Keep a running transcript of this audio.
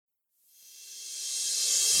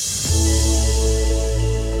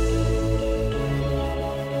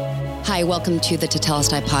Hi, welcome to the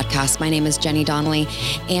Tetelestai podcast. My name is Jenny Donnelly,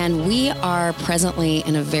 and we are presently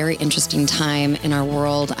in a very interesting time in our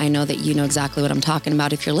world. I know that you know exactly what I'm talking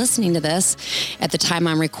about. If you're listening to this, at the time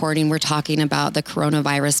I'm recording, we're talking about the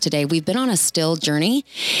coronavirus today. We've been on a still journey,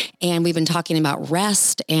 and we've been talking about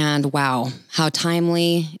rest, and wow, how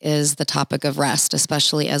timely is the topic of rest,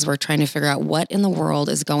 especially as we're trying to figure out what in the world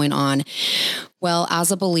is going on. Well,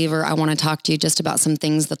 as a believer, I want to talk to you just about some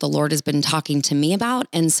things that the Lord has been talking to me about.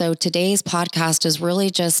 And so today's podcast is really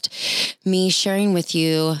just me sharing with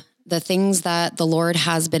you the things that the Lord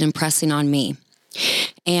has been impressing on me.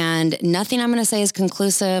 And nothing I'm going to say is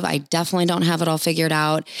conclusive. I definitely don't have it all figured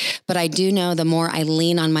out, but I do know the more I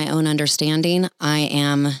lean on my own understanding, I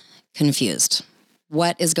am confused.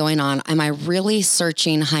 What is going on? Am I really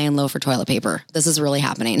searching high and low for toilet paper? This is really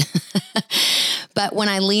happening. But when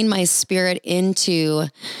I lean my spirit into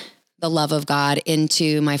the love of God,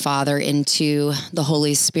 into my Father, into the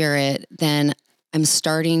Holy Spirit, then I'm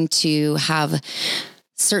starting to have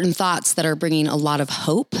certain thoughts that are bringing a lot of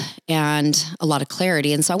hope and a lot of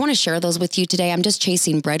clarity. And so I want to share those with you today. I'm just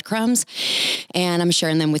chasing breadcrumbs and I'm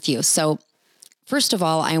sharing them with you. So first of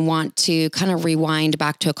all, I want to kind of rewind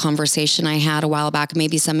back to a conversation I had a while back.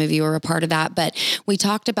 Maybe some of you are a part of that, but we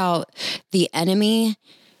talked about the enemy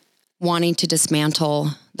wanting to dismantle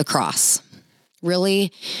the cross,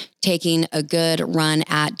 really taking a good run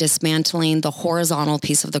at dismantling the horizontal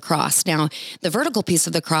piece of the cross. Now, the vertical piece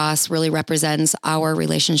of the cross really represents our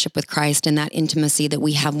relationship with Christ and that intimacy that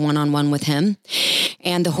we have one-on-one with him.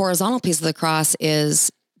 And the horizontal piece of the cross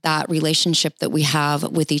is that relationship that we have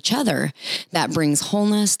with each other that brings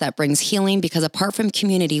wholeness, that brings healing, because apart from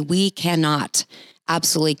community, we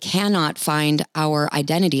absolutely cannot find our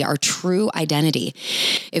identity, our true identity.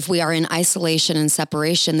 If we are in isolation and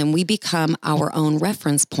separation, then we become our own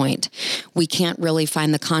reference point. We can't really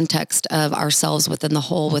find the context of ourselves within the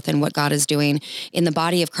whole, within what God is doing in the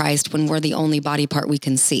body of Christ when we're the only body part we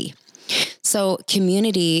can see. So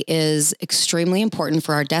community is extremely important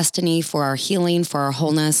for our destiny, for our healing, for our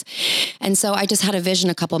wholeness. And so I just had a vision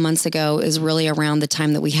a couple months ago, is really around the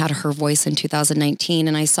time that we had Her Voice in 2019.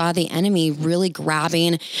 And I saw the enemy really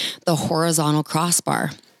grabbing the horizontal crossbar,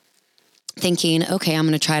 thinking, okay, I'm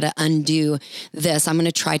going to try to undo this. I'm going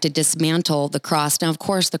to try to dismantle the cross. Now, of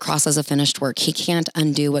course, the cross is a finished work. He can't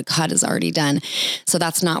undo what God has already done. So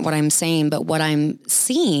that's not what I'm saying. But what I'm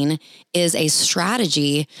seeing is a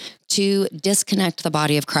strategy to disconnect the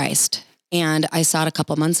body of Christ. And I saw it a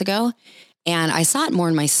couple months ago, and I saw it more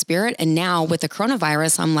in my spirit. And now with the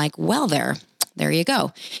coronavirus, I'm like, well, there you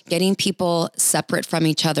go. Getting people separate from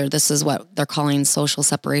each other. This is what they're calling social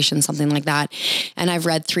separation, something like that. And I've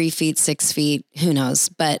read 3 feet, 6 feet, who knows?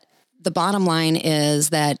 But the bottom line is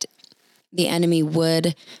that the enemy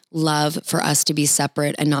would love for us to be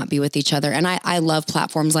separate and not be with each other. And I love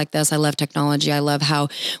platforms like this. I love technology. I love how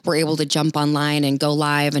we're able to jump online and go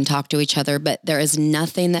live and talk to each other. But there is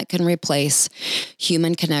nothing that can replace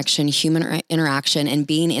human connection, human interaction, and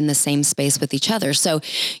being in the same space with each other. So,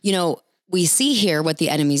 we see here what the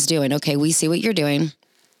enemy's doing. Okay, we see what you're doing,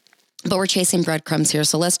 but we're chasing breadcrumbs here.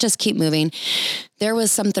 So let's just keep moving. There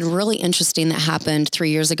was something really interesting that happened 3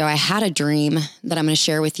 years ago. I had a dream that I'm going to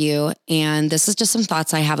share with you. And this is just some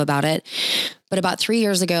thoughts I have about it. But about 3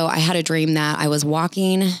 years ago, I had a dream that I was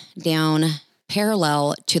walking down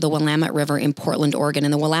parallel to the Willamette River in Portland, Oregon.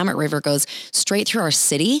 And the Willamette River goes straight through our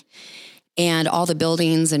city. And all the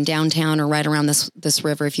buildings and downtown are right around this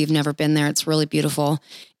river. If you've never been there, it's really beautiful.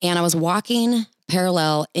 And I was walking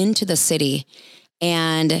parallel into the city,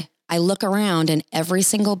 and I look around and every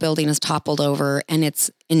single building is toppled over and it's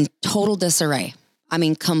in total disarray. I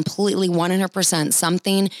mean, completely 100%.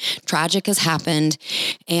 Something tragic has happened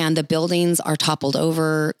and the buildings are toppled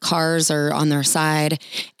over. Cars are on their side.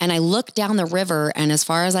 And I look down the river, and as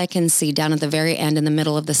far as I can see, down at the very end in the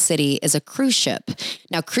middle of the city is a cruise ship.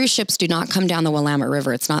 Now, cruise ships do not come down the Willamette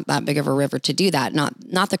River. It's not that big of a river to do that.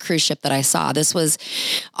 Not the cruise ship that I saw. This was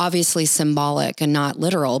obviously symbolic and not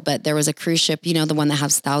literal, but there was a cruise ship, the one that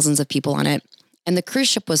has thousands of people on it. And the cruise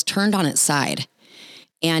ship was turned on its side.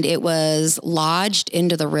 And it was lodged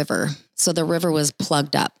into the river. So the river was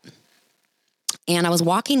plugged up. And I was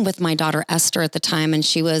walking with my daughter Esther at the time, and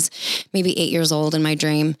she was maybe 8 years old in my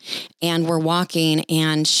dream. And we're walking,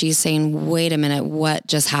 and she's saying, wait a minute, what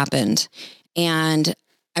just happened? And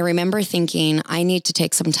I remember thinking, I need to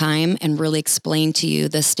take some time and really explain to you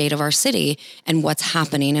the state of our city and what's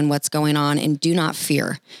happening and what's going on, and do not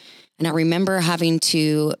fear. And I remember having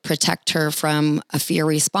to protect her from a fear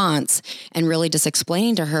response and really just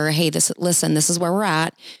explaining to her, hey, this is where we're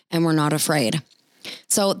at and we're not afraid.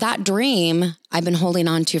 So that dream, I've been holding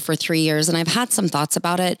on to for 3 years, and I've had some thoughts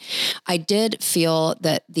about it. I did feel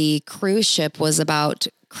that the cruise ship was about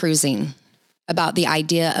cruising, about the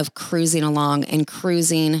idea of cruising along and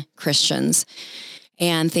cruising Christians,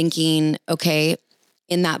 and thinking, okay,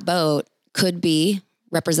 in that boat could be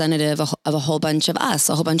representative of a whole bunch of us,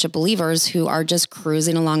 a whole bunch of believers who are just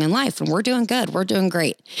cruising along in life, and we're doing good. We're doing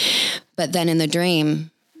great. But then in the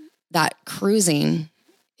dream, that cruising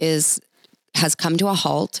has come to a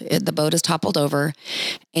halt. The boat is toppled over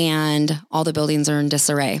and all the buildings are in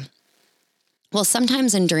disarray. Well,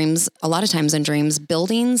 sometimes in dreams, a lot of times in dreams,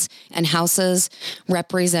 buildings and houses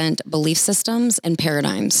represent belief systems and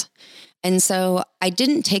paradigms. And so I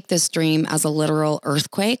didn't take this dream as a literal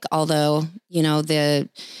earthquake, although, the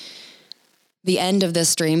end of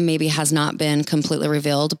this dream maybe has not been completely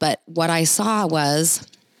revealed. But what I saw was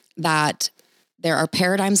that there are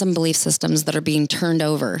paradigms and belief systems that are being turned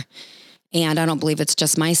over. And I don't believe it's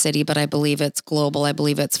just my city, but I believe it's global. I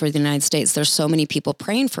believe it's for the United States. There's so many people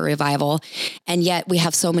praying for revival. And yet we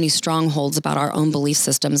have so many strongholds about our own belief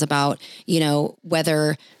systems about,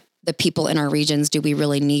 whether the people in our regions, do we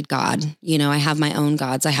really need God? I have my own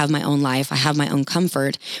gods. I have my own life. I have my own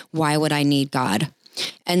comfort. Why would I need God?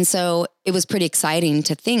 And so it was pretty exciting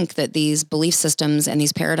to think that these belief systems and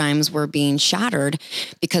these paradigms were being shattered,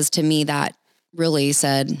 because to me that really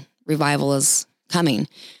said revival is coming.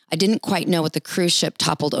 I didn't quite know what the cruise ship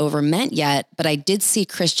toppled over meant yet, but I did see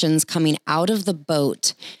Christians coming out of the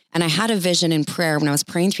boat. And I had a vision in prayer when I was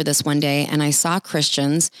praying through this one day, and I saw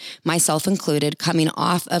Christians, myself included, coming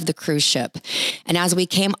off of the cruise ship. And as we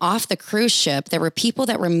came off the cruise ship, there were people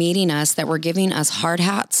that were meeting us that were giving us hard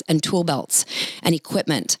hats and tool belts and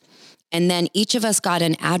equipment. And then each of us got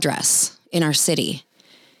an address in our city.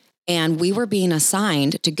 And we were being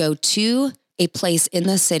assigned to go to a place in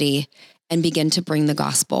the city and begin to bring the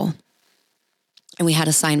gospel. And we had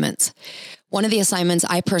assignments. One of the assignments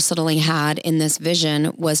I personally had in this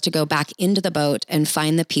vision was to go back into the boat and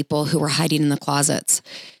find the people who were hiding in the closets.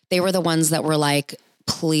 They were the ones that were like,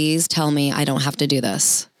 please tell me I don't have to do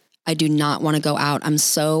this. I do not want to go out. I'm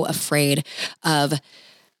so afraid of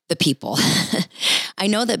the people. I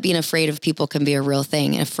know that being afraid of people can be a real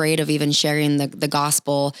thing, afraid of even sharing the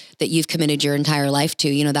gospel that you've committed your entire life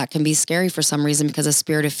to. That can be scary for some reason because a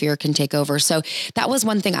spirit of fear can take over. So that was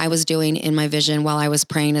one thing I was doing in my vision while I was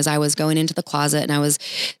praying, as I was going into the closet and I was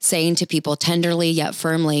saying to people tenderly yet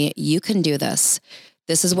firmly, you can do this.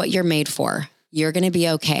 This is what you're made for. You're going to be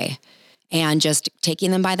okay. And just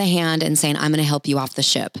taking them by the hand and saying, I'm going to help you off the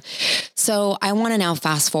ship. So I want to now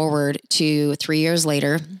fast forward to 3 years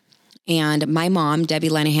later. And my mom, Debbie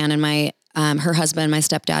Lenahan, and her husband, my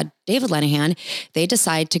stepdad, David Lenahan, they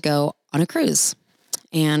decide to go on a cruise.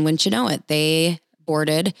 And wouldn't you know it, they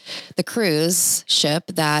boarded the cruise ship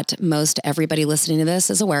that most everybody listening to this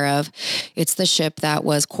is aware of. It's the ship that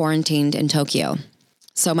was quarantined in Tokyo.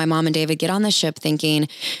 So my mom and David get on the ship thinking,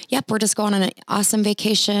 yep, we're just going on an awesome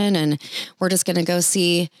vacation and we're just going to go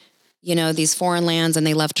see, these foreign lands, and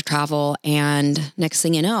they love to travel. And next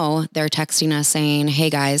thing you know, they're texting us saying, hey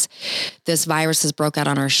guys, this virus has broke out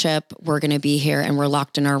on our ship. We're going to be here and we're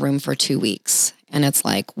locked in our room for 2 weeks. And it's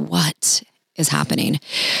like, what is happening?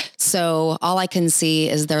 So all I can see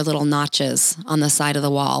is their little notches on the side of the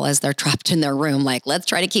wall as they're trapped in their room. Like, let's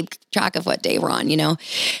try to keep track of what day we're on,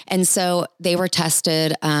 And so they were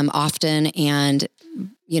tested often, and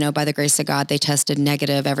by the grace of God, they tested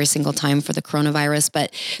negative every single time for the coronavirus,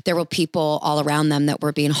 but there were people all around them that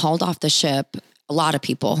were being hauled off the ship. A lot of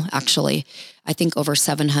people, actually. I think over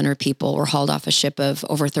 700 people were hauled off a ship of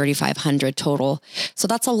over 3,500 total. So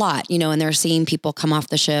that's a lot, and they're seeing people come off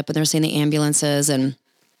the ship, and they're seeing the ambulances, and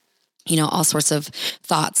all sorts of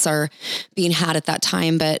thoughts are being had at that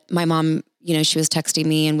time. But my mom, she was texting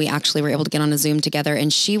me, and we actually were able to get on a Zoom together,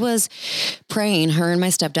 and she was praying. Her and my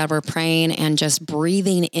stepdad were praying and just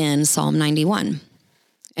breathing in Psalm 91.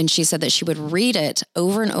 And she said that she would read it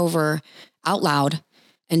over and over out loud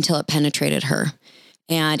until it penetrated her.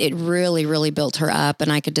 And it really, really built her up.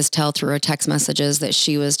 And I could just tell through her text messages that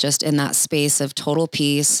she was just in that space of total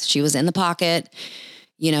peace. She was in the pocket.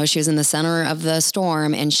 She was in the center of the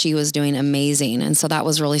storm, and she was doing amazing. And so that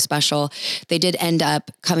was really special. They did end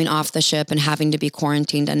up coming off the ship and having to be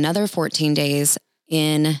quarantined another 14 days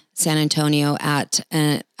in San Antonio at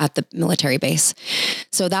the military base.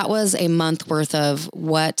 So that was a month worth of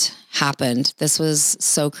what happened. This was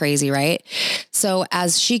so crazy, right? So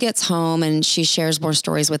as she gets home and she shares more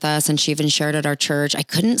stories with us, and she even shared at our church, I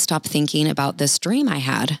couldn't stop thinking about this dream I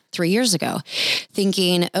had 3 years ago,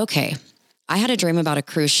 thinking, okay, I had a dream about a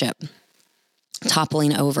cruise ship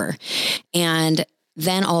toppling over, and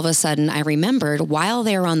then all of a sudden I remembered while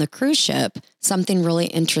they were on the cruise ship, something really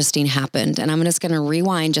interesting happened. And I'm just going to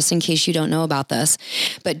rewind just in case you don't know about this.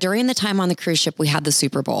 But during the time on the cruise ship, we had the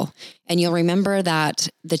Super Bowl. And you'll remember that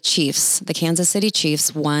the Chiefs, the Kansas City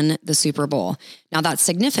Chiefs, won the Super Bowl. Now that's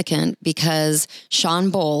significant because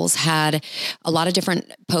Shawn Bowles had a lot of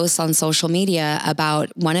different posts on social media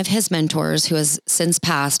about one of his mentors who has since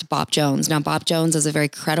passed, Bob Jones. Now, Bob Jones is a very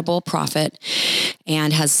credible prophet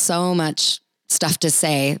and has so much stuff to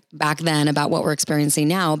say back then about what we're experiencing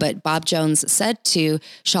now. But Bob Jones said to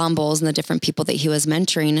Shawn Bowles and the different people that he was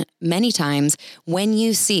mentoring many times, when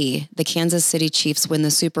you see the Kansas City Chiefs win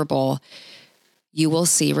the Super Bowl, you will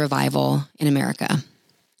see revival in America.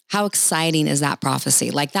 How exciting is that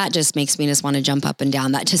prophecy? Like that just makes me just want to jump up and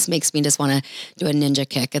down. That just makes me just want to do a ninja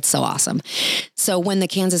kick. It's so awesome. So when the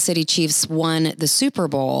Kansas City Chiefs won the Super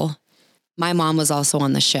Bowl, my mom was also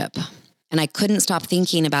on the ship. And I couldn't stop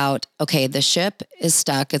thinking about, okay, the ship is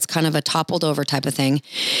stuck. It's kind of a toppled over type of thing.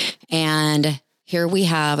 And here we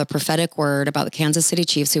have a prophetic word about the Kansas City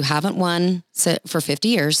Chiefs who haven't won for 50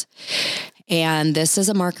 years. And this is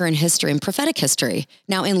a marker in history, in prophetic history.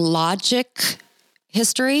 Now, in logic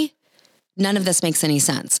history, none of this makes any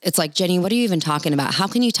sense. It's like, Jenny, what are you even talking about? How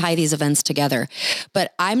can you tie these events together?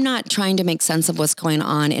 But I'm not trying to make sense of what's going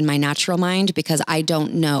on in my natural mind because I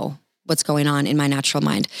don't know what's going on in my natural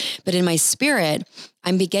mind. But in my spirit,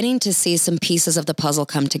 I'm beginning to see some pieces of the puzzle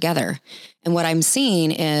come together. And what I'm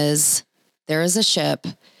seeing is there is a ship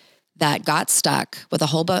that got stuck with a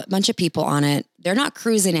whole bunch of people on it. They're not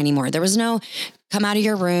cruising anymore. There was no come out of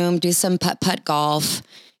your room, do some putt-putt golf,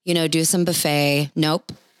 do some buffet.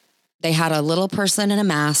 Nope. They had a little person in a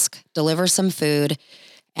mask, deliver some food,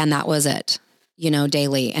 and that was it.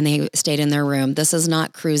 Daily, and they stayed in their room. This is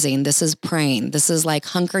not cruising. This is praying. This is like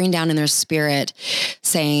hunkering down in their spirit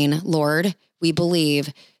saying, Lord, we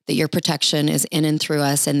believe that your protection is in and through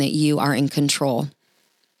us and that you are in control.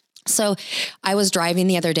 So I was driving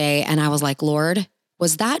the other day and I was like, Lord,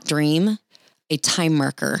 was that dream a time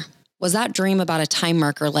marker? Was that dream about a time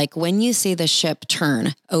marker? Like when you see the ship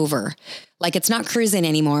turn over, like it's not cruising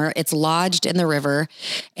anymore. It's lodged in the river,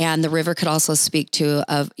 and the river could also speak to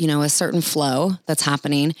a certain flow that's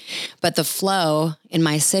happening, but the flow in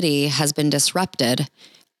my city has been disrupted.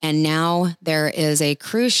 And now there is a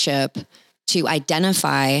cruise ship to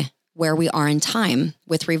identify where we are in time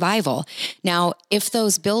with revival. Now, if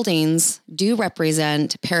those buildings do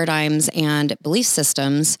represent paradigms and belief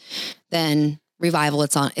systems, then revival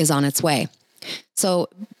is on its way. So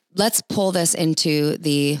let's pull this into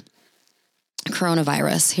the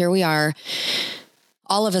coronavirus. Here we are.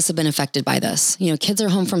 All of us have been affected by this. Kids are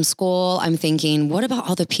home from school. I'm thinking, what about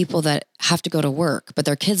all the people that have to go to work, but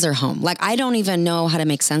their kids are home? Like, I don't even know how to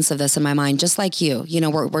make sense of this in my mind, just like you.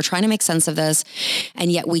 We're trying to make sense of this,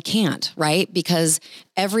 and yet we can't, right? Because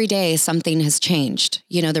every day something has changed.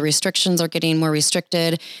 The restrictions are getting more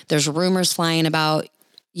restricted. There's rumors flying about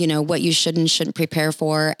what you should and shouldn't prepare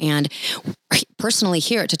for. And personally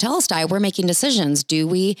here at Tetelestai, we're making decisions. Do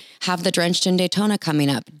we have the Drenched in Daytona coming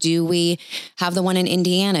up? Do we have the one in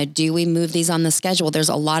Indiana? Do we move these on the schedule? There's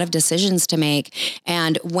a lot of decisions to make.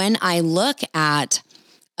 And when I look at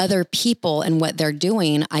other people and what they're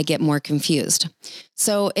doing, I get more confused.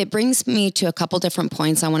 So it brings me to a couple different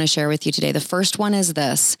points I want to share with you today. The first one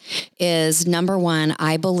is number one,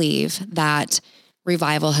 I believe that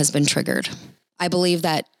revival has been triggered. I believe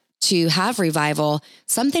that to have revival,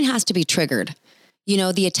 something has to be triggered.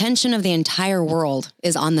 The attention of the entire world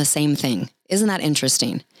is on the same thing. Isn't that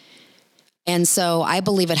interesting? And so I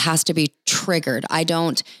believe it has to be triggered. I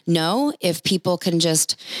don't know if people can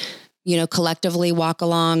just, collectively walk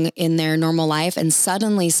along in their normal life and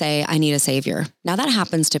suddenly say, I need a savior. Now that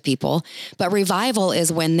happens to people, but revival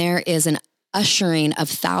is when there is an ushering of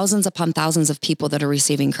thousands upon thousands of people that are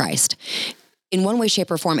receiving Christ. In one way, shape,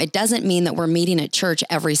 or form. It doesn't mean that we're meeting at church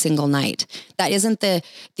every single night. That isn't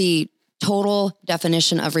the total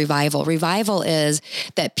definition of revival. Revival is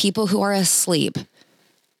that people who are asleep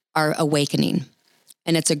are awakening.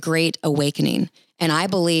 And it's a great awakening. And I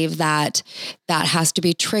believe that has to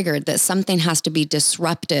be triggered, that something has to be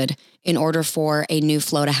disrupted in order for a new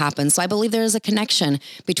flow to happen. So I believe there is a connection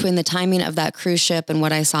between the timing of that cruise ship and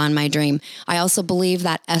what I saw in my dream. I also believe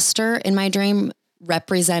that Esther in my dream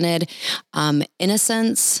represented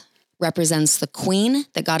innocence, represents the queen,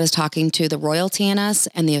 that God is talking to the royalty in us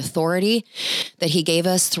and the authority that he gave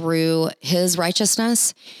us through his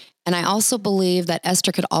righteousness. And I also believe that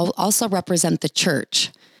Esther could also represent the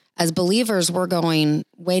church. As believers, we're going,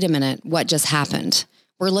 wait a minute, what just happened?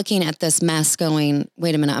 We're looking at this mess going,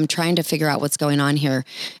 wait a minute, I'm trying to figure out what's going on here.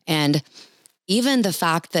 And even the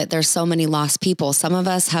fact that there's so many lost people. Some of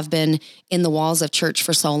us have been in the walls of church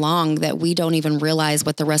for so long that we don't even realize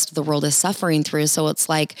what the rest of the world is suffering through. So it's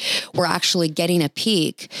like we're actually getting a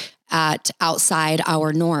peek at outside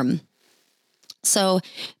our norm. So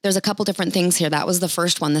there's a couple different things here. That was the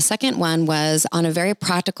first one. The second one was, on a very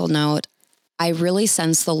practical note, I really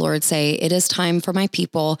sense the Lord say, it is time for my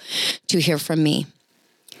people to hear from me.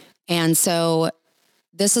 And so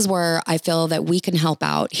this is where I feel that we can help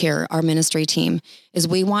out here. Our ministry team is,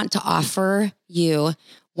 we want to offer you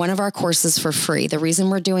one of our courses for free. The reason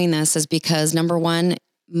we're doing this is because, number one,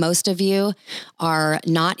 most of you are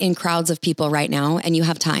not in crowds of people right now and you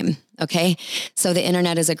have time. Okay. So the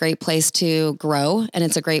internet is a great place to grow, and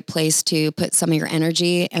it's a great place to put some of your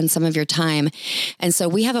energy and some of your time. And so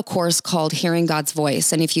we have a course called Hearing God's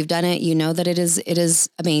Voice. And if you've done it, you know that it is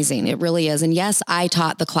amazing. It really is. And yes, I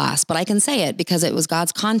taught the class, but I can say it because it was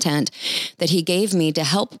God's content that he gave me to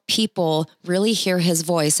help people really hear his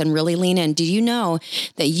voice and really lean in. Do you know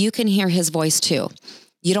that you can hear his voice too?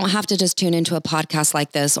 You don't have to just tune into a podcast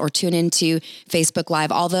like this or tune into Facebook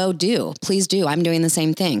Live, although please do. I'm doing the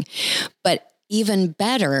same thing. But even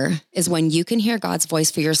better is when you can hear God's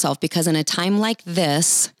voice for yourself, because in a time like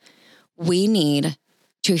this, we need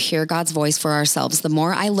to hear God's voice for ourselves. The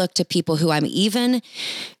more I look to people who I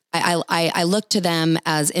look to them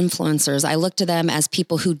as influencers. I look to them as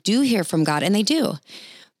people who do hear from God, and they do.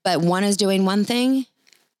 But one is doing one thing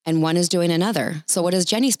and one is doing another. So what is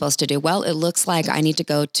Jenny supposed to do? Well, it looks like I need to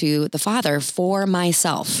go to the Father for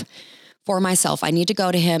myself. I need to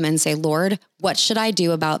go to him and say, Lord, what should I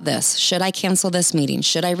do about this? Should I cancel this meeting?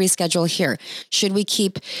 Should I reschedule here? Should we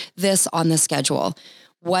keep this on the schedule?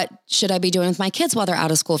 What should I be doing with my kids while they're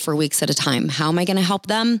out of school for weeks at a time? How am I going to help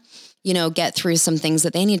them, get through some things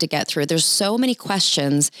that they need to get through? There's so many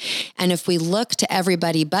questions. And if we look to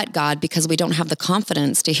everybody but God because we don't have the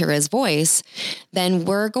confidence to hear his voice, then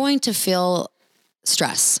we're going to feel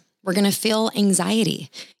stress. We're going to feel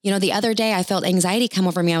anxiety. The other day I felt anxiety come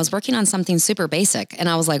over me. I was working on something super basic and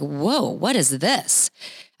I was like, whoa, what is this?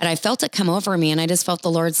 And I felt it come over me, and I just felt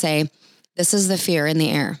the Lord say, this is the fear in the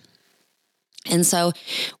air. And so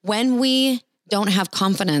when we don't have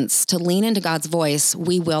confidence to lean into God's voice,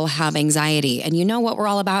 we will have anxiety. And you know what we're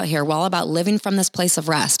all about here? We're all about living from this place of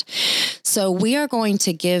rest. So we are going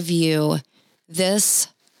to give you this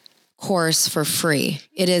course for free.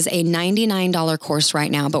 It is a $99 course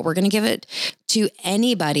right now, but we're going to give it to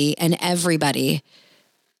anybody and everybody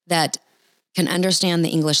that can understand the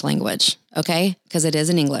English language. Okay. Because it is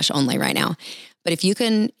in English only right now. But if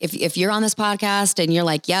you're on this podcast and you're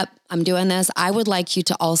like, yep, I'm doing this, I would like you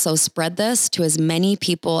to also spread this to as many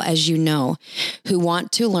people as you know who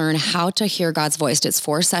want to learn how to hear God's voice. It's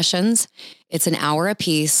 4 sessions. It's an hour a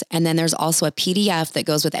piece. And then there's also a PDF that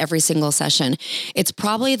goes with every single session. It's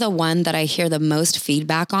probably the one that I hear the most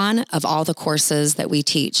feedback on of all the courses that we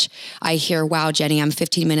teach. I hear, wow, Jenny, I'm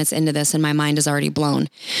 15 minutes into this and my mind is already blown.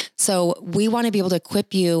 So we want to be able to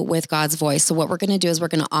equip you with God's voice. So what we're going to do is we're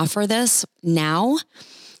going to offer this now,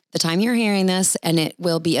 the time you're hearing this, and it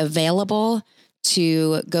will be available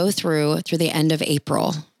to go through the end of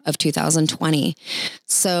April of 2020.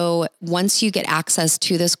 So once you get access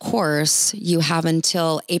to this course, you have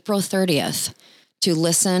until April 30th to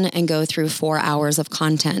listen and go through 4 hours of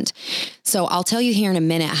content. So I'll tell you here in a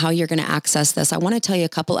minute how you're going to access this. I want to tell you a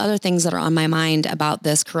couple other things that are on my mind about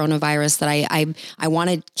this coronavirus that I want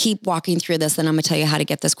to keep walking through this. Then I'm going to tell you how to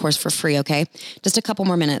get this course for free. Okay. Just a couple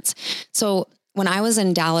more minutes. So when I was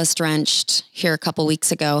in Dallas Drenched here a couple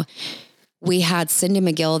weeks ago, we had Cindy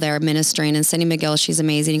McGill there ministering, and Cindy McGill, she's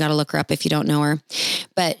amazing. You got to look her up if you don't know her.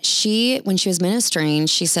 But when she was ministering,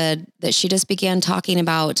 she said that she just began talking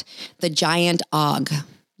about the giant Og.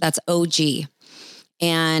 That's OG.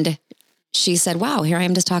 And she said, wow, here I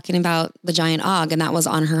am just talking about the giant Og. And that was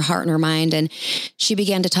on her heart and her mind. And she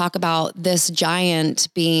began to talk about this giant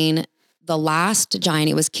being the last giant.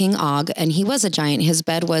 It was King Og, and he was a giant. His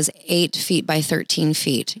bed was 8 feet by 13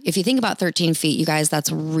 feet. If you think about 13 feet, you guys,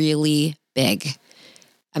 that's really big.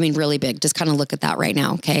 I mean, really big. Just kind of look at that right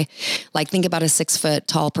now. Okay. Like think about a 6 foot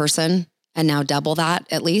tall person and now double that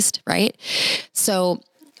at least. Right. So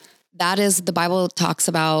that is, the Bible talks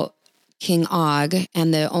about King Og,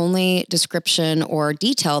 and the only description or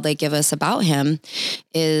detail they give us about him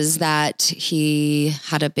is that he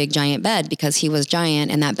had a big giant bed because he was giant.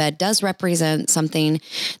 And that bed does represent something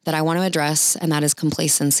that I want to address, and that is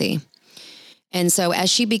complacency. And so as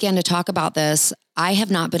she began to talk about this, I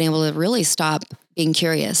have not been able to really stop being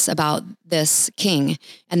curious about this king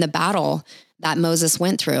and the battle that Moses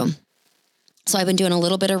went through. So I've been doing a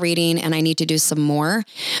little bit of reading and I need to do some more,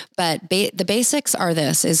 but the basics are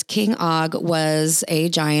this: is King Og was a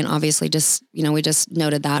giant, obviously, just, we just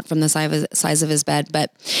noted that from the size of his bed,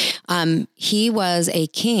 but he was a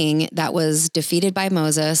king that was defeated by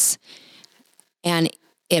Moses, and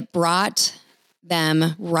it brought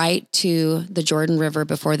them right to the Jordan River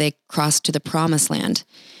before they crossed to the promised land.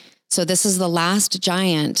 So this is the last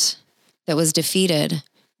giant that was defeated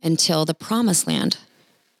until the promised land.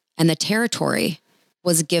 And the territory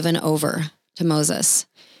was given over to Moses.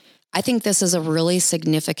 I think this is a really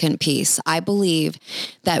significant piece. I believe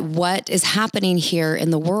that what is happening here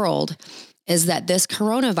in the world is that this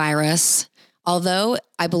coronavirus, although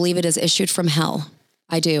I believe it is issued from hell,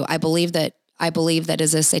 I do. I believe that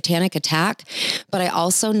is a satanic attack, but I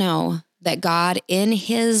also know that God, in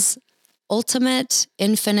his ultimate,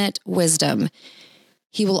 infinite wisdom,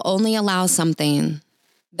 he will only allow something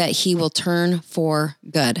that he will turn for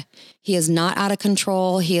good. He is not out of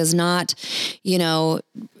control. He is not,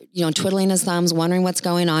 twiddling his thumbs, wondering what's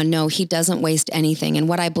going on. No, he doesn't waste anything. And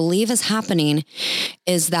what I believe is happening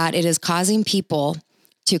is that it is causing people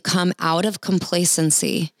to come out of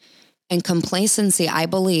complacency. And complacency, I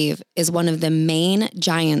believe, is one of the main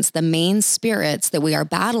giants, the main spirits that we are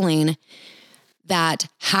battling that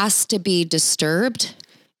has to be disturbed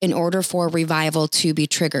in order for revival to be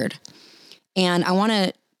triggered. And I want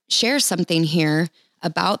to share something here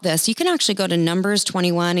about this. You can actually go to Numbers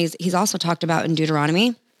 21. He's also talked about in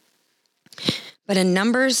Deuteronomy. But in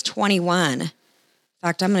Numbers 21, in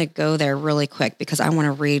fact, I'm going to go there really quick because I want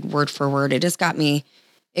to read word for word. It got me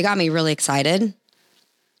really excited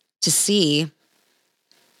to see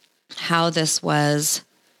how this was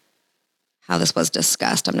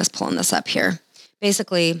discussed. I'm just pulling this up here.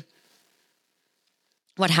 Basically,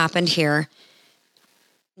 what happened here,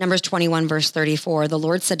 Numbers 21, verse 34, the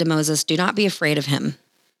Lord said to Moses, "Do not be afraid of him,"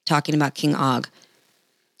 talking about King Og,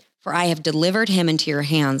 "for I have delivered him into your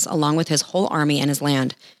hands, along with his whole army and his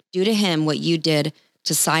land. Do to him what you did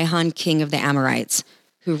to Sihon, king of the Amorites,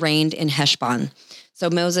 who reigned in Heshbon." So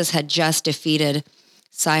Moses had just defeated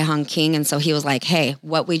Sihon king, and so he was like, hey,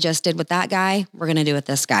 what we just did with that guy, we're going to do with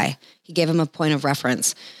this guy. He gave him a point of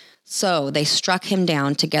reference. So they struck him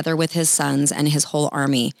down together with his sons and his whole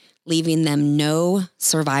army, leaving them no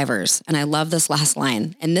survivors. And I love this last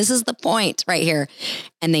line. And this is the point right here.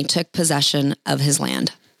 And they took possession of his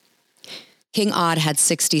land. King Og had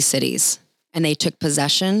 60 cities, and they took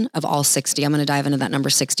possession of all 60. I'm going to dive into that number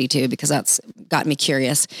 62 because that's got me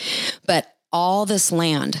curious. But all this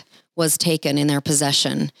land was taken in their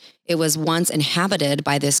possession. It was once inhabited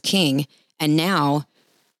by this king, and now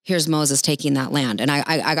here's Moses taking that land. And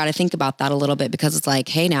I got to think about that a little bit, because it's like,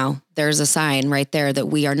 hey, now there's a sign right there that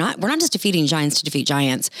we're not just defeating giants to defeat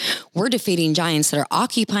giants. We're defeating giants that are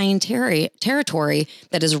occupying territory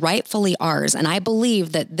that is rightfully ours. And I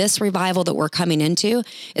believe that this revival that we're coming into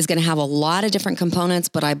is going to have a lot of different components,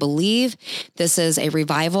 but I believe this is a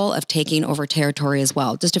revival of taking over territory as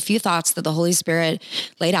well. Just a few thoughts that the Holy Spirit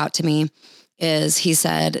laid out to me is, he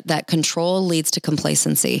said that control leads to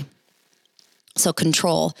complacency. So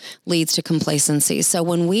control leads to complacency. So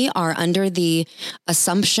when we are under the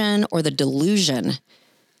assumption or the delusion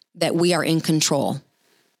that we are in control,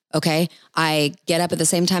 okay, I get up at the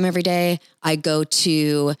same time every day. I go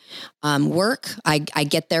to work. I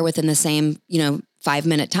get there within the same,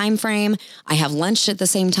 5-minute time frame. I have lunch at the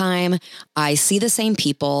same time. I see the same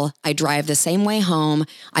people. I drive the same way home.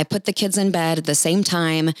 I put the kids in bed at the same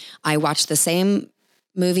time. I watch the same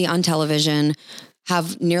movie on television,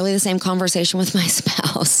 have nearly the same conversation with my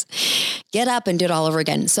spouse, get up and do it all over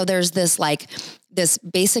again. So there's this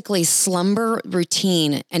basically slumber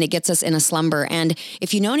routine, and it gets us in a slumber. And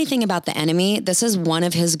if you know anything about the enemy, this is one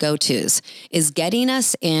of his go-tos, is getting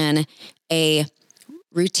us in a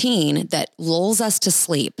routine that lulls us to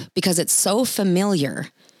sleep, because it's so familiar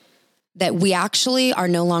that we actually are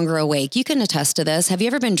no longer awake. You can attest to this. Have you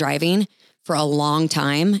ever been driving for a long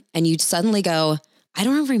time and you suddenly go, I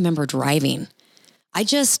don't even remember driving. I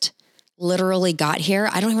just literally got here.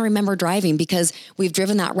 I don't even remember driving, because we've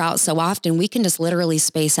driven that route so often, we can just literally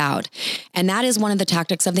space out. And that is one of the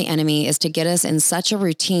tactics of the enemy, is to get us in such a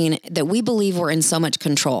routine that we believe we're in so much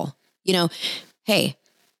control. Hey,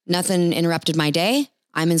 nothing interrupted my day.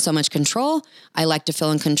 I'm in so much control. I like to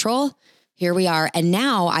feel in control. Here we are. And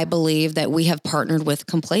now I believe that we have partnered with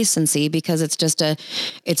complacency, because it's just a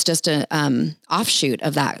offshoot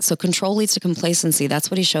of that. So control leads to complacency. That's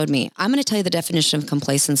what he showed me. I'm going to tell you the definition of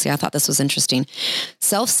complacency. I thought this was interesting.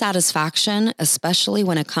 Self-satisfaction, especially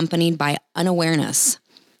when accompanied by unawareness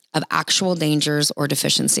of actual dangers or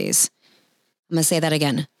deficiencies. I'm going to say that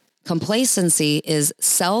again. Complacency is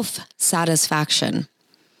self-satisfaction,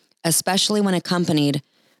 especially when accompanied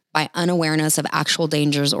by unawareness of actual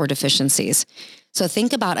dangers or deficiencies. So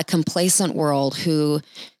think about a complacent world who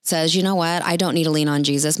says, you know what, I don't need to lean on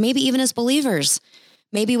Jesus. Maybe even as believers,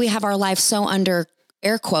 maybe we have our life so under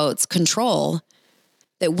air quotes control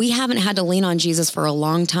that we haven't had to lean on Jesus for a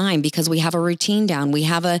long time because we have a routine down. We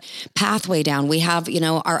have a pathway down. We have,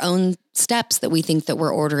 our own steps that we think that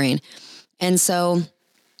we're ordering. And so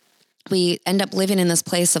we end up living in this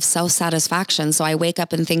place of self-satisfaction. So I wake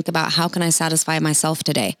up and think about, how can I satisfy myself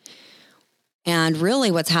today? And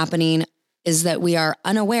really what's happening is that we are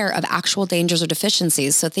unaware of actual dangers or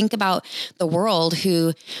deficiencies. So think about the world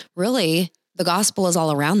who really the gospel is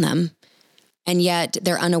all around them, and yet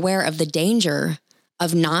they're unaware of the danger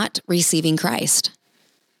of not receiving Christ,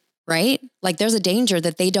 right? Like there's a danger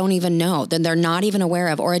that they don't even know, that they're not even aware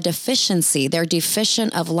of, or a deficiency. They're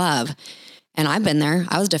deficient of love. And I've been there.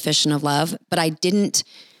 I was deficient of love, but I didn't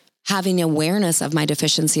have any awareness of my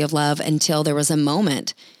deficiency of love until there was a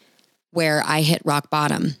moment where I hit rock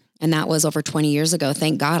bottom. And that was over 20 years ago.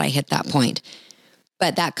 Thank God I hit that point.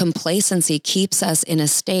 But that complacency keeps us in a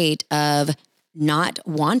state of not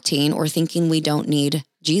wanting or thinking we don't need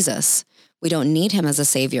Jesus. We don't need him as a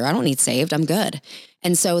savior. I don't need saved. I'm good.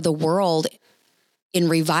 And so the world in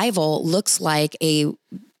revival looks like a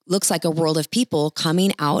world of people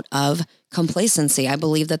coming out of complacency. I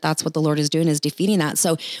believe that that's what the Lord is doing, is defeating that.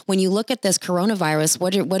 So when you look at this coronavirus,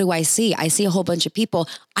 what do I see? I see a whole bunch of people.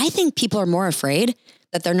 I think people are more afraid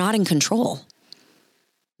that they're not in control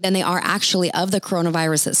than they are actually of the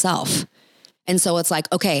coronavirus itself. And so it's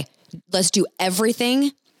like, okay, let's do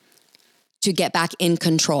everything to get back in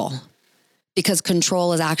control, because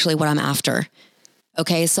control is actually what I'm after.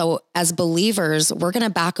 Okay, so as believers, we're going to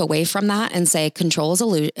back away from that and say control is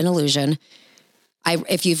an illusion.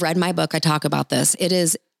 If you've read my book, I talk about this. It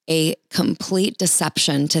is a complete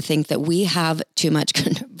deception to think that we have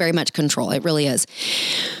very much control. It really is.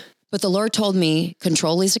 But the Lord told me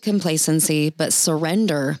control leads to complacency, but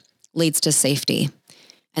surrender leads to safety.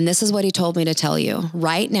 And this is what he told me to tell you.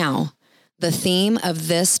 Right now, the theme of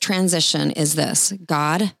this transition is this: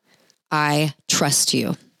 God, I trust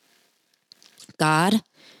you. God,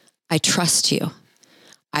 I trust you.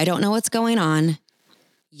 I don't know what's going on.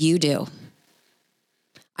 You do.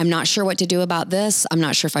 I'm not sure what to do about this. I'm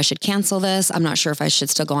not sure if I should cancel this. I'm not sure if I should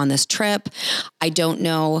still go on this trip. I don't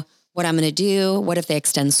know what I'm going to do. What if they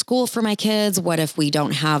extend school for my kids? What if we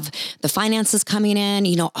don't have the finances coming in?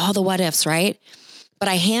 All the what ifs, right? But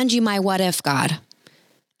I hand you my what if, God.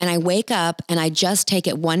 And I wake up and I just take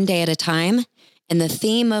it one day at a time. And the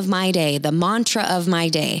theme of my day, the mantra of my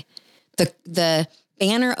day, the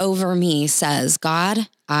banner over me says, God,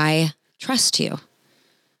 I trust you.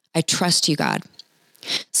 I trust you, God.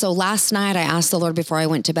 So last night I asked the Lord before I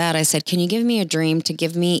went to bed, I said, can you give me a dream to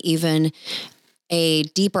give me even a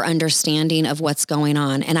deeper understanding of what's going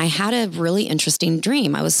on? And I had a really interesting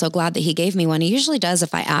dream. I was so glad that he gave me one. He usually does.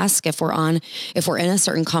 If I ask, if we're in a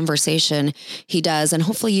certain conversation, he does. And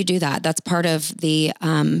hopefully you do that. That's part of the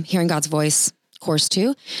Hearing God's Voice course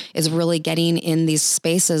too, is really getting in these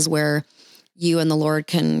spaces where you and the Lord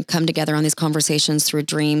can come together on these conversations through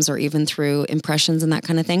dreams or even through impressions and that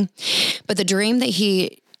kind of thing. But the dream that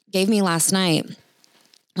he gave me last night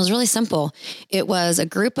was really simple. It was a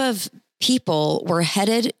group of people were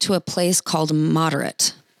headed to a place called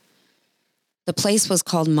Moderate. The place was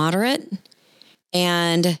called Moderate,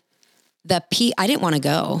 and I didn't want to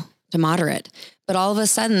go to Moderate, but all of a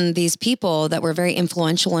sudden these people that were very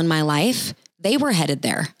influential in my life, they were headed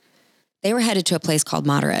there. They were headed to a place called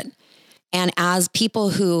Moderate. And as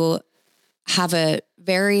people who have a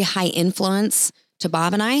very high influence to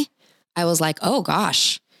Bob and I was like, oh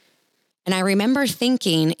gosh. And I remember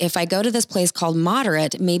thinking, if I go to this place called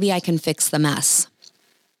Moderate, maybe I can fix the mess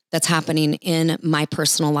that's happening in my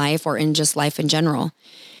personal life or in just life in general.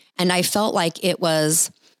 And I felt like it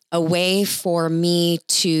was a way for me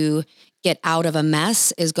to get out of a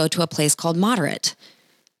mess is go to a place called Moderate.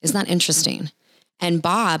 Isn't that interesting? And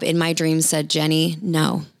Bob in my dream said, Jenny,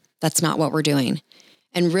 no, that's not what we're doing.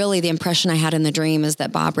 And really the impression I had in the dream is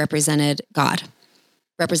that Bob represented God,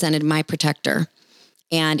 represented my protector.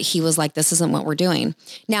 And he was like, this isn't what we're doing.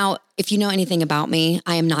 Now, if you know anything about me,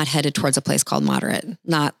 I am not headed towards a place called Moderate,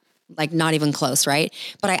 not even close, right?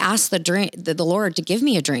 But I asked the Lord to give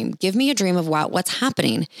me a dream of what's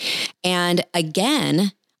happening. And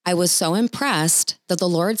again, I was so impressed that the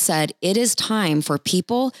Lord said, it is time for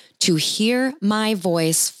people to hear my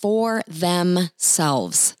voice for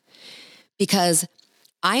themselves. Because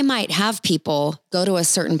I might have people go to a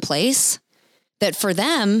certain place that for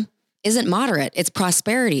them isn't moderate. It's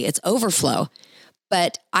prosperity, it's overflow.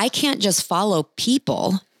 But I can't just follow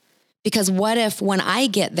people Because what if when I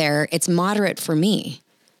get there, it's moderate for me,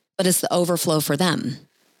 but it's the overflow for them?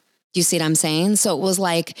 Do you see what I'm saying? So it was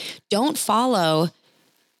like, don't follow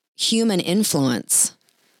human influence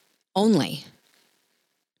only.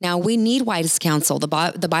 Now, we need wise counsel.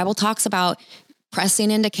 The Bible talks about pressing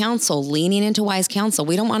into counsel, leaning into wise counsel.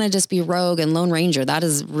 We don't want to just be rogue and lone ranger. That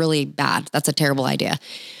is really bad. That's a terrible idea.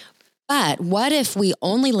 But what if we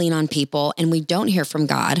only lean on people and we don't hear from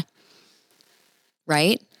God,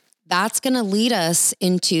 right? That's going to lead us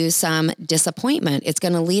into some disappointment. It's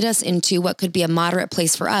going to lead us into what could be a moderate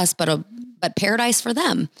place for us, but paradise for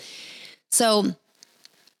them. So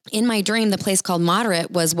in my dream, the place called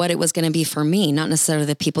moderate was what it was going to be for me, not necessarily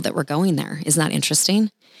the people that were going there. Isn't that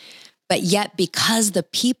interesting? But yet, because the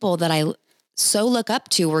people that I so look up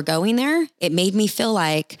to were going there, it made me feel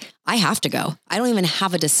like I have to go. I don't even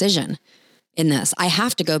have a decision in this. I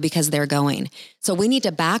have to go because they're going. So we need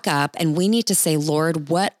to back up and we need to say, Lord,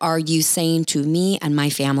 what are you saying to me and my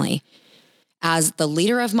family? As the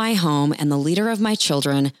leader of my home and the leader of my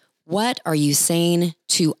children, what are you saying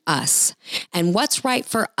to us? And what's right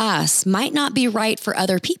for us might not be right for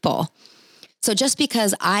other people. So just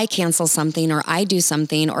because I cancel something or I do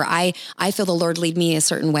something or I feel the Lord lead me a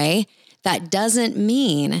certain way, that doesn't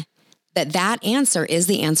mean that answer is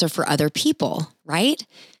the answer for other people, right?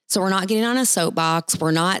 So we're not getting on a soapbox.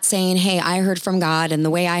 We're not saying, hey, I heard from God and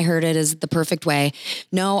the way I heard it is the perfect way.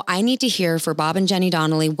 No, I need to hear for Bob and Jenny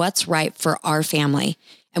Donnelly what's right for our family.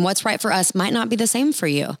 And what's right for us might not be the same for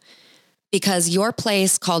you, because your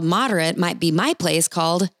place called moderate might be my place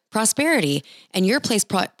called prosperity, and your place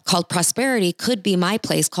called prosperity could be my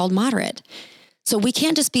place called moderate. So we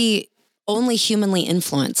can't just be only humanly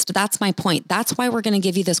influenced. That's my point. That's why we're going to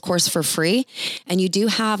give you this course for free. And you do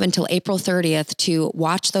have until April 30th to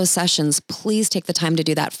watch those sessions. Please take the time to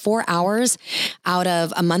do that. 4 hours out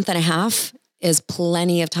of a month and a half is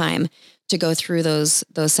plenty of time to go through those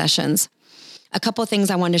sessions. A couple of things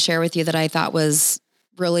I wanted to share with you that I thought was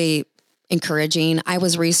really encouraging. I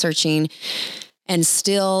was researching and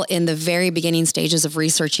still in the very beginning stages of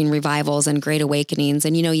researching revivals and great awakenings.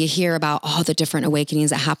 And, you hear about all the different awakenings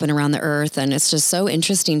that happen around the earth. And it's just so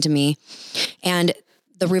interesting to me. And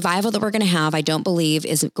the revival that we're going to have, I don't believe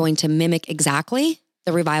is going to mimic exactly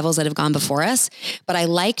the revivals that have gone before us. But I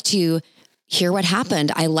like to hear what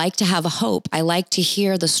happened. I like to have a hope. I like to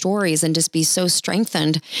hear the stories and just be so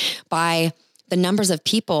strengthened by the numbers of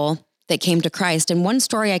people that came to Christ. And one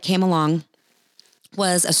story I came along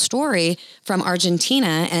was a story from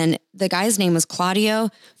Argentina, and the guy's name was Claudio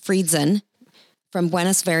Friedzen from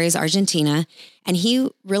Buenos Aires, Argentina. And he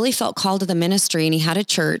really felt called to the ministry, and he had a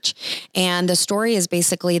church. And the story is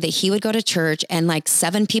basically that he would go to church and like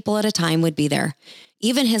 7 people at a time would be there.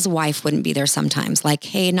 Even his wife wouldn't be there sometimes, like,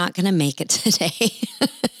 hey, not going to make it today.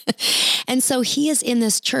 And so he is in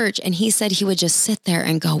this church, and he said he would just sit there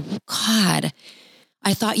and go, God,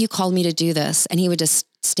 I thought you called me to do this. And he would just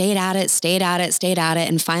stayed at it.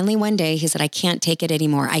 And finally one day he said, I can't take it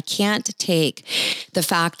anymore. I can't take the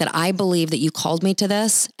fact that I believe that you called me to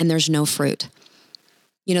this and there's no fruit.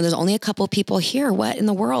 There's only a couple people here. What in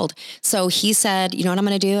the world? So he said, what I'm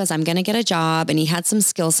going to do is I'm going to get a job. And he had some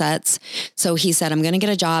skill sets. So he said, I'm going to get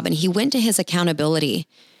a job. And he went to his accountability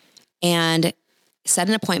and set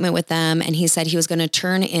an appointment with them. And he said he was going to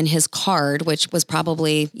turn in his card, which was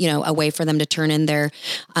probably, a way for them to turn in their,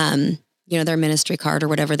 their ministry card or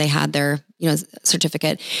whatever they had, their,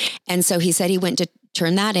 certificate. And so he said he went to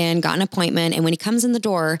turn that in, got an appointment. And when he comes in the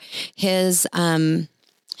door, his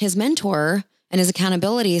mentor and his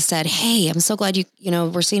accountability said, hey, I'm so glad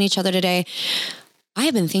we're seeing each other today. I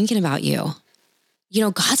have been thinking about you.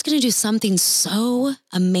 God's going to do something so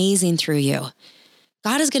amazing through you.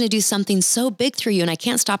 God is going to do something so big through you. And I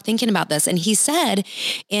can't stop thinking about this. And he said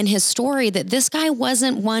in his story that this guy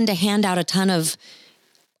wasn't one to hand out a ton of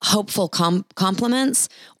hopeful compliments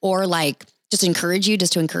or like just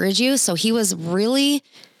to encourage you. So he was really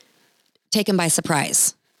taken by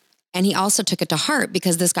surprise. And he also took it to heart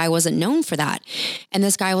because this guy wasn't known for that. And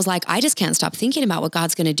this guy was like, I just can't stop thinking about what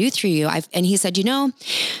God's going to do through you. And he said, there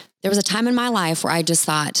was a time in my life where I just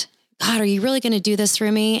thought, God, are you really going to do this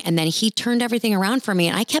through me? And then he turned everything around for me.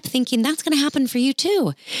 And I kept thinking that's going to happen for you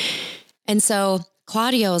too. And so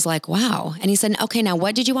Claudio was like, wow. And he said, okay, now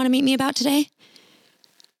what did you want to meet me about today?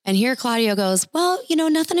 And here Claudio goes, well,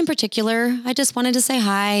 nothing in particular. I just wanted to say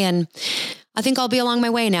hi. And I think I'll be along my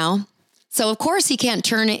way now. So of course he can't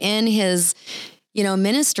turn in his,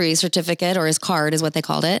 ministry certificate, or his card is what they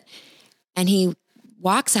called it. And he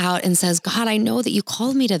walks out and says, God, I know that you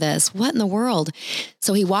called me to this. What in the world?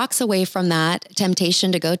 So he walks away from that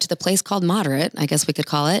temptation to go to the place called moderate, I guess we could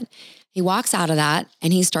call it. He walks out of that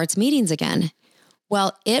and he starts meetings again.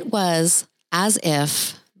 Well, it was as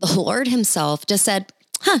if the Lord himself just said,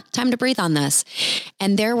 time to breathe on this.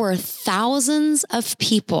 And there were thousands of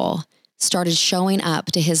people started showing up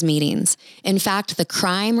to his meetings. In fact, the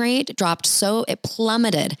crime rate dropped it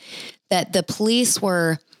plummeted that the police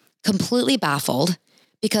were completely baffled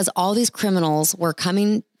because all these criminals were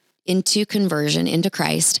coming into conversion, into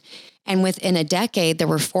Christ. And within a decade, there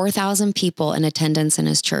were 4,000 people in attendance in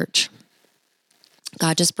his church.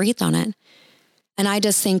 God just breathed on it. And I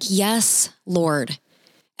just think, yes, Lord.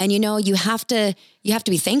 And you have to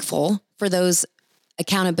be thankful for those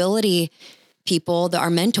accountability people,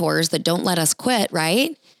 our mentors that don't let us quit,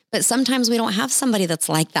 right? But sometimes we don't have somebody that's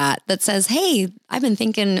like that says, hey, I've been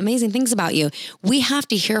thinking amazing things about you. We have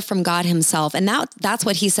to hear from God himself. And that's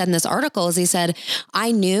what he said in this article is he said,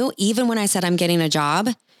 I knew even when I said I'm getting a job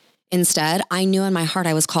instead, I knew in my heart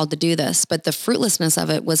I was called to do this, but the fruitlessness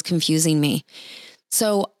of it was confusing me.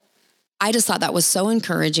 So I just thought that was so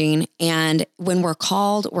encouraging. And when we're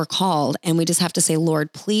called, and we just have to say,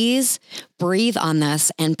 Lord, please breathe on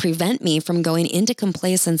this and prevent me from going into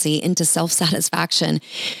complacency, into self-satisfaction,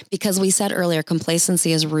 because we said earlier,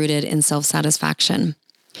 complacency is rooted in self-satisfaction.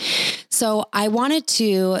 So I wanted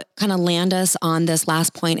to kind of land us on this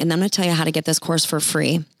last point, and then I'm going to tell you how to get this course for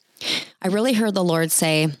free. I really heard the Lord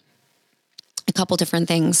say a couple different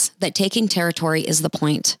things, that taking territory is the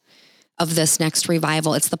point of this next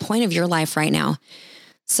revival. It's the point of your life right now.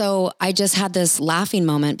 So I just had this laughing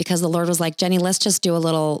moment because the Lord was like, Jenny, let's just do a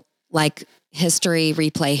little history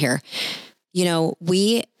replay here.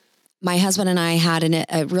 My husband and I had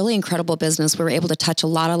a really incredible business. We were able to touch a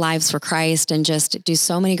lot of lives for Christ and just do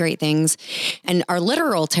so many great things. And our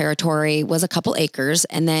literal territory was a couple acres.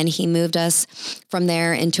 And then he moved us from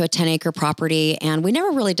there into a 10-acre property. And we never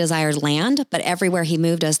really desired land, but everywhere he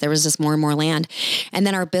moved us, there was just more and more land. And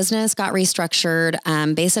then our business got restructured,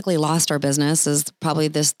 basically lost our business is probably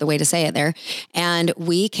the way to say it there. And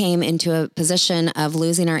we came into a position of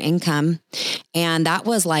losing our income. And that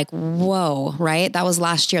was like, whoa, right? That was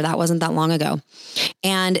last year. That wasn't that long ago.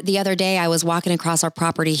 And the other day I was walking across our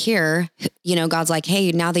property here, God's like,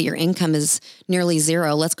 hey, now that your income is nearly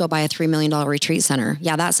zero, let's go buy a $3 million retreat center.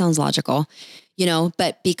 Yeah, that sounds logical,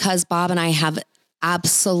 but because Bob and I have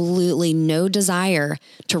absolutely no desire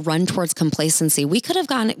to run towards complacency, we could have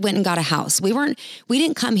went and got a house. We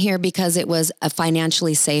didn't come here because it was a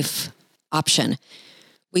financially safe option.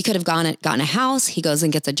 We could have gotten a house. He goes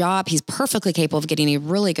and gets a job. He's perfectly capable of getting a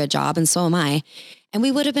really good job. And so am I. And we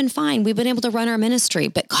would have been fine. We've been able to run our ministry,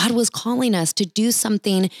 but God was calling us to do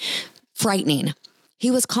something frightening. He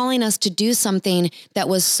was calling us to do something that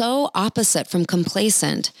was so opposite from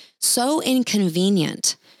complacent, so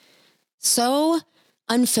inconvenient, so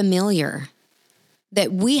unfamiliar,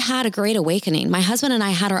 that we had a great awakening. My husband and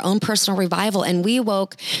I had our own personal revival, and we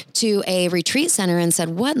woke to a retreat center and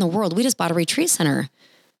said, what in the world? We just bought a retreat center.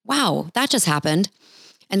 Wow, that just happened.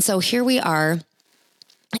 And so here we are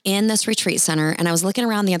in this retreat center. And I was looking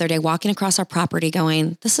around the other day, walking across our property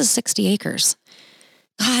going, this is 60 acres.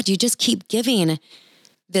 God, you just keep giving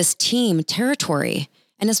this team territory.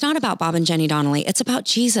 And it's not about Bob and Jenny Donnelly. It's about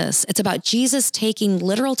Jesus. It's about Jesus taking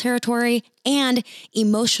literal territory and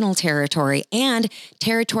emotional territory and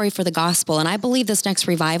territory for the gospel. And I believe this next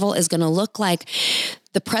revival is going to look like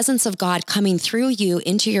the presence of God coming through you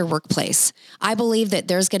into your workplace. I believe that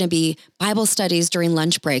there's going to be Bible studies during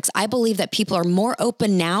lunch breaks. I believe that people are more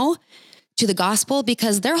open now to the gospel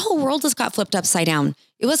because their whole world just got flipped upside down.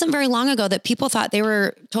 It wasn't very long ago that people thought they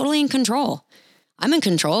were totally in control. I'm in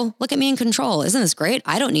control. Look at me in control. Isn't this great?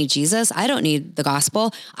 I don't need Jesus. I don't need the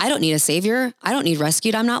gospel. I don't need a savior. I don't need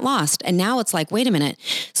rescued. I'm not lost. And now it's like, wait a minute.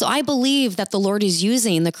 So I believe that the Lord is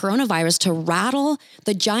using the coronavirus to rattle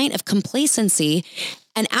the giant of complacency.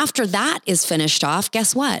 And after that is finished off,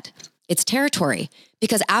 guess what? It's territory.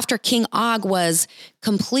 Because after King Og was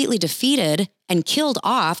completely defeated and killed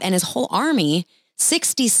off and his whole army,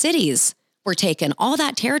 60 cities were taken, all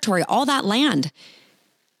that territory, all that land.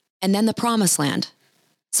 And then the promised land.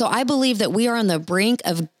 So I believe that we are on the brink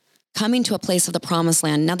of coming to a place of the promised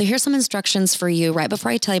land. Now, here's some instructions for you right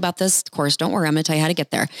before I tell you about this course. Don't worry, I'm going to tell you how to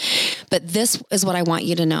get there. But this is what I want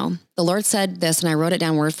you to know. The Lord said this, and I wrote it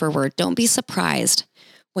down word for word. Don't be surprised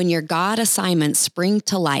when your God assignments spring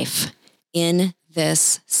to life in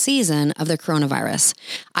this season of the coronavirus.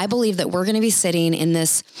 I believe that we're going to be sitting in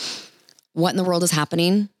this what in the world is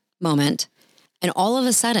happening moment. And all of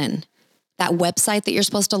a sudden, that website that you're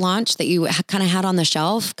supposed to launch that you kind of had on the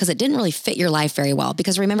shelf because it didn't really fit your life very well.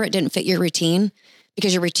 Because remember, it didn't fit your routine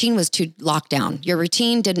because your routine was too locked down. Your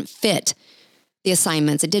routine didn't fit the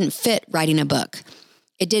assignments. It didn't fit writing a book.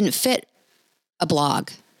 It didn't fit a blog.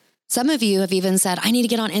 Some of you have even said, I need to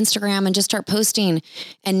get on Instagram and just start posting.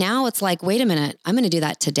 And now it's like, wait a minute, I'm going to do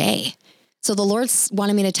that today. So the Lord's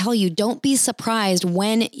wanted me to tell you, don't be surprised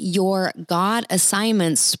when your God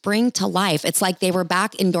assignments spring to life. It's like they were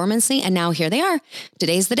back in dormancy and now here they are.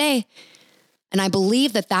 Today's the day. And I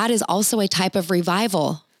believe that that is also a type of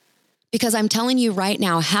revival, because I'm telling you right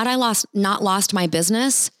now, had I not lost my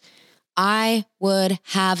business, I would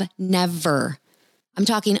have never, I'm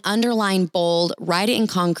talking underline bold, write it in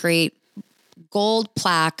concrete, gold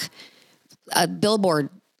plaque, a billboard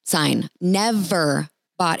sign, never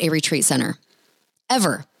bought a retreat center,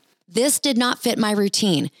 ever. This did not fit my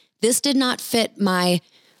routine. This did not fit my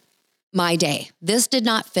day. This did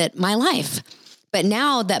not fit my life. But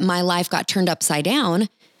now that my life got turned upside down,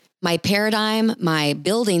 my paradigm, my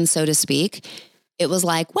building, so to speak, it was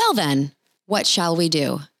like, well then, what shall we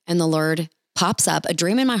do? And the Lord pops up a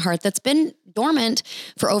dream in my heart that's been dormant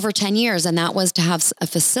for over 10 years. And that was to have a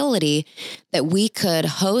facility that we could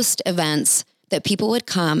host events that people would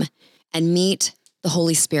come and meet the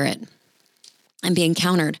Holy Spirit and be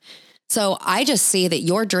encountered. So I just see that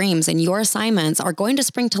your dreams and your assignments are going to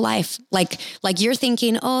spring to life. Like you're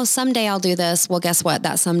thinking, oh, someday I'll do this. Well, guess what?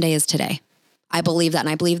 That someday is today. I believe that. And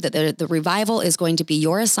I believe that the revival is going to be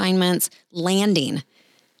your assignments landing.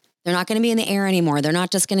 They're not going to be in the air anymore. They're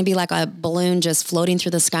not just going to be like a balloon just floating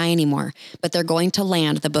through the sky anymore, but they're going to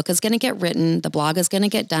land. The book is going to get written. The blog is going to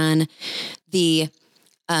get done. The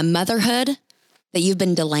motherhood that you've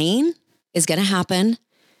been delaying is going to happen.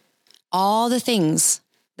 All the things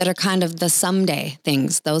that are kind of the someday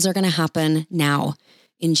things, those are going to happen now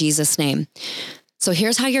in Jesus' name. So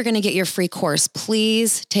here's how you're going to get your free course.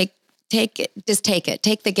 Please take it, take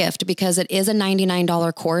the gift, because it is a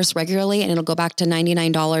 $99 course regularly, and it'll go back to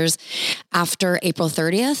 $99 after April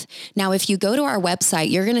 30th. Now, if you go to our website,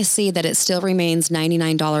 you're going to see that it still remains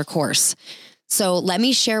 $99 course. So let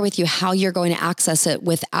me share with you how you're going to access it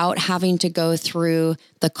without having to go through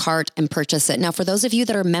the cart and purchase it. Now, for those of you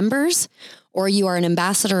that are members, or you are an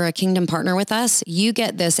ambassador or a kingdom partner with us, you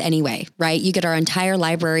get this anyway, right? You get our entire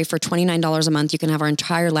library for $29 a month. You can have our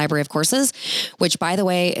entire library of courses, which, by the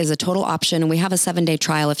way, is a total option. And we have a 7-day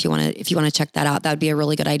trial if you want to check that out. That would be a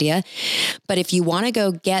really good idea. But if you want to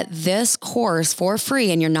go get this course for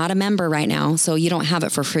free and you're not a member right now, so you don't have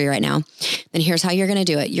it for free right now, then here's how you're going to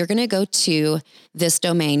do it. You're going to go to this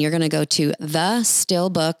domain. You're going to go to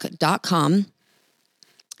thestillbook.com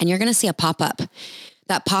and you're going to see a pop-up.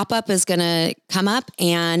 That pop-up is going to come up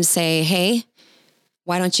and say, hey,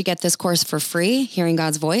 why don't you get this course for free, Hearing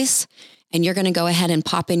God's Voice? And you're going to go ahead and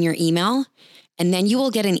pop in your email. And then you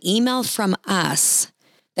will get an email from us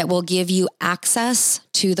that will give you access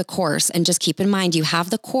to the course. And just keep in mind, you have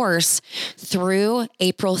the course through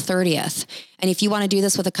April 30th. And if you want to do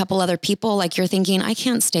this with a couple other people, like you're thinking, I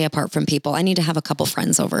can't stay apart from people, I need to have a couple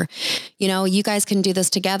friends over. You guys can do this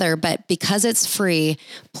together, but because it's free,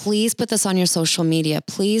 please put this on your social media.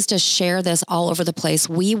 Please just share this all over the place.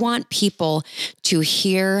 We want people to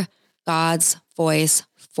hear God's voice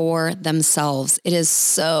for themselves. It is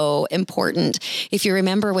so important. If you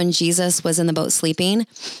remember when Jesus was in the boat sleeping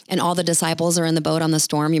and all the disciples are in the boat on the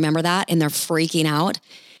storm, you remember that? And they're freaking out.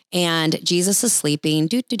 And Jesus is sleeping,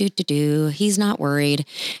 he's not worried.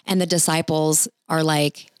 And the disciples are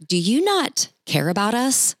like, do you not care about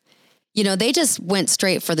us? They just went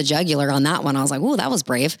straight for the jugular on that one. I was like, oh, that was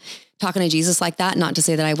brave. Talking to Jesus like that, not to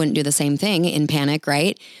say that I wouldn't do the same thing in panic,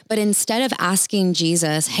 right? But instead of asking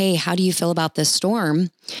Jesus, hey, how do you feel about this storm?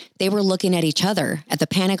 They were looking at each other, at the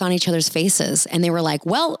panic on each other's faces. And they were like,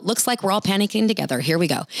 well, looks like we're all panicking together. Here we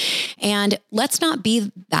go. And let's not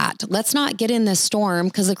be that. Let's not get in this storm,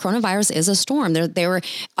 because the coronavirus is a storm. They were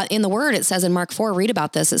in the word. It says in Mark 4, read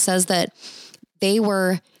about this. It says that they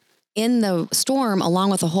were in the storm along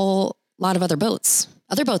with a whole lot of other boats.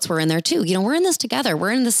 Other boats were in there too. We're in this together.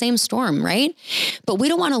 We're in the same storm, right? But we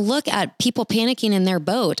don't want to look at people panicking in their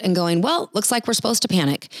boat and going, well, looks like we're supposed to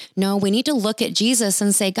panic. No, we need to look at Jesus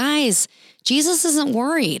and say, guys, Jesus isn't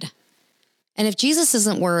worried. And if Jesus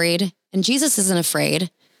isn't worried and Jesus isn't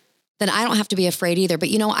afraid, then I don't have to be afraid either. But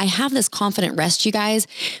I have this confident rest, you guys,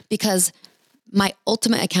 because my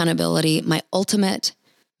ultimate accountability, my ultimate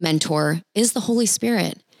mentor is the Holy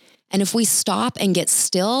Spirit. And if we stop and get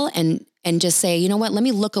still and just say, you know what, let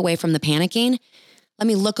me look away from the panicking. Let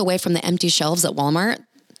me look away from the empty shelves at Walmart.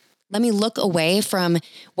 Let me look away from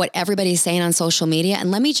what everybody's saying on social media.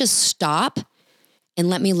 And let me just stop and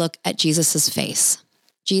let me look at Jesus's face.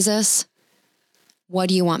 Jesus, what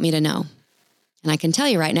do you want me to know? And I can tell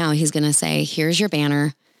you right now, he's going to say, here's your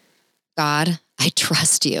banner. God, I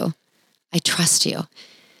trust you. I trust you.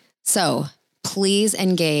 So please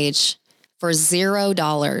engage for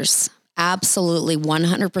 $0 absolutely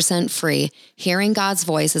 100% free. Hearing God's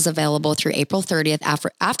Voice is available through April 30th.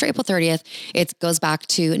 After April 30th, it goes back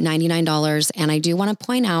to $99. And I do want to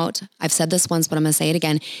point out, I've said this once, but I'm going to say it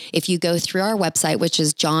again. If you go through our website, which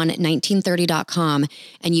is john1930.com,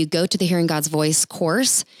 and you go to the Hearing God's Voice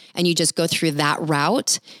course and you just go through that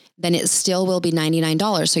route, then it still will be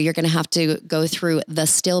 $99. So you're going to have to go through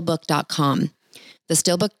thestillbook.com.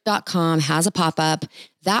 Thestillbook.com has a pop-up.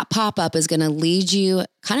 That pop-up is going to lead you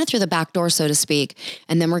kind of through the back door, so to speak.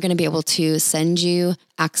 And then we're going to be able to send you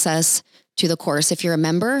access to the course. If you're a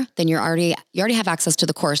member, then you already have access to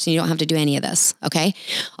the course and you don't have to do any of this. Okay.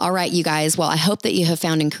 All right, you guys. Well, I hope that you have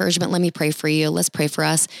found encouragement. Let me pray for you. Let's pray for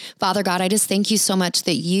us. Father God, I just thank you so much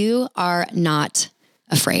that you are not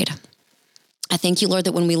afraid. I thank you, Lord,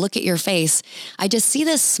 that when we look at your face, I just see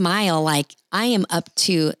this smile like I am up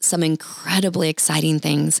to some incredibly exciting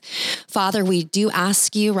things. Father, we do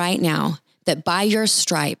ask you right now that by your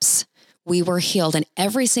stripes, we were healed. And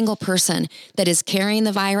every single person that is carrying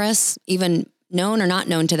the virus, even known or not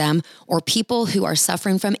known to them, or people who are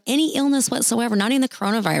suffering from any illness whatsoever, not even the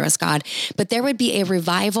coronavirus, God, but there would be a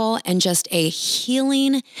revival and just a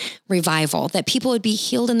healing revival, that people would be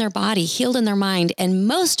healed in their body, healed in their mind, and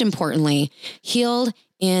most importantly, healed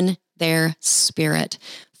in their spirit.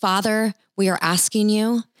 Father, we are asking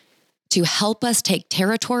you to help us take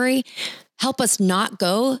territory, help us not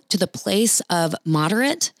go to the place of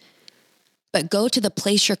moderate, but go to the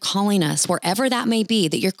place you're calling us, wherever that may be,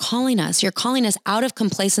 that you're calling us. You're calling us out of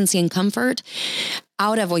complacency and comfort,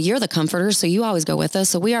 well, you're the comforter, so you always go with us.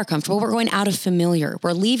 So we are comfortable. We're going out of familiar.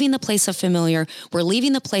 We're leaving the place of familiar. We're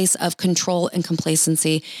leaving the place of control and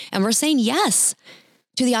complacency. And we're saying yes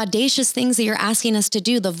to the audacious things that you're asking us to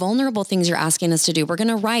do, the vulnerable things you're asking us to do. We're going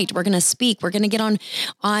to write. We're going to speak. We're going to get on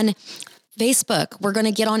Facebook. We're going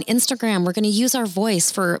to get on Instagram. We're going to use our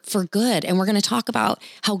voice for good. And we're going to talk about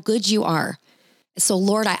how good you are. So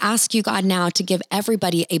Lord, I ask you, God, now to give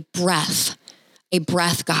everybody a breath,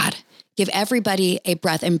 God. Give everybody a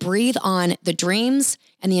breath and breathe on the dreams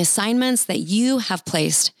and the assignments that you have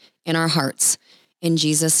placed in our hearts. In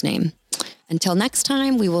Jesus' name. Until next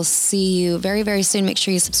time, we will see you very, very soon. Make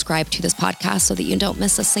sure you subscribe to this podcast so that you don't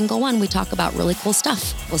miss a single one. We talk about really cool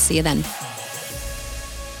stuff. We'll see you then.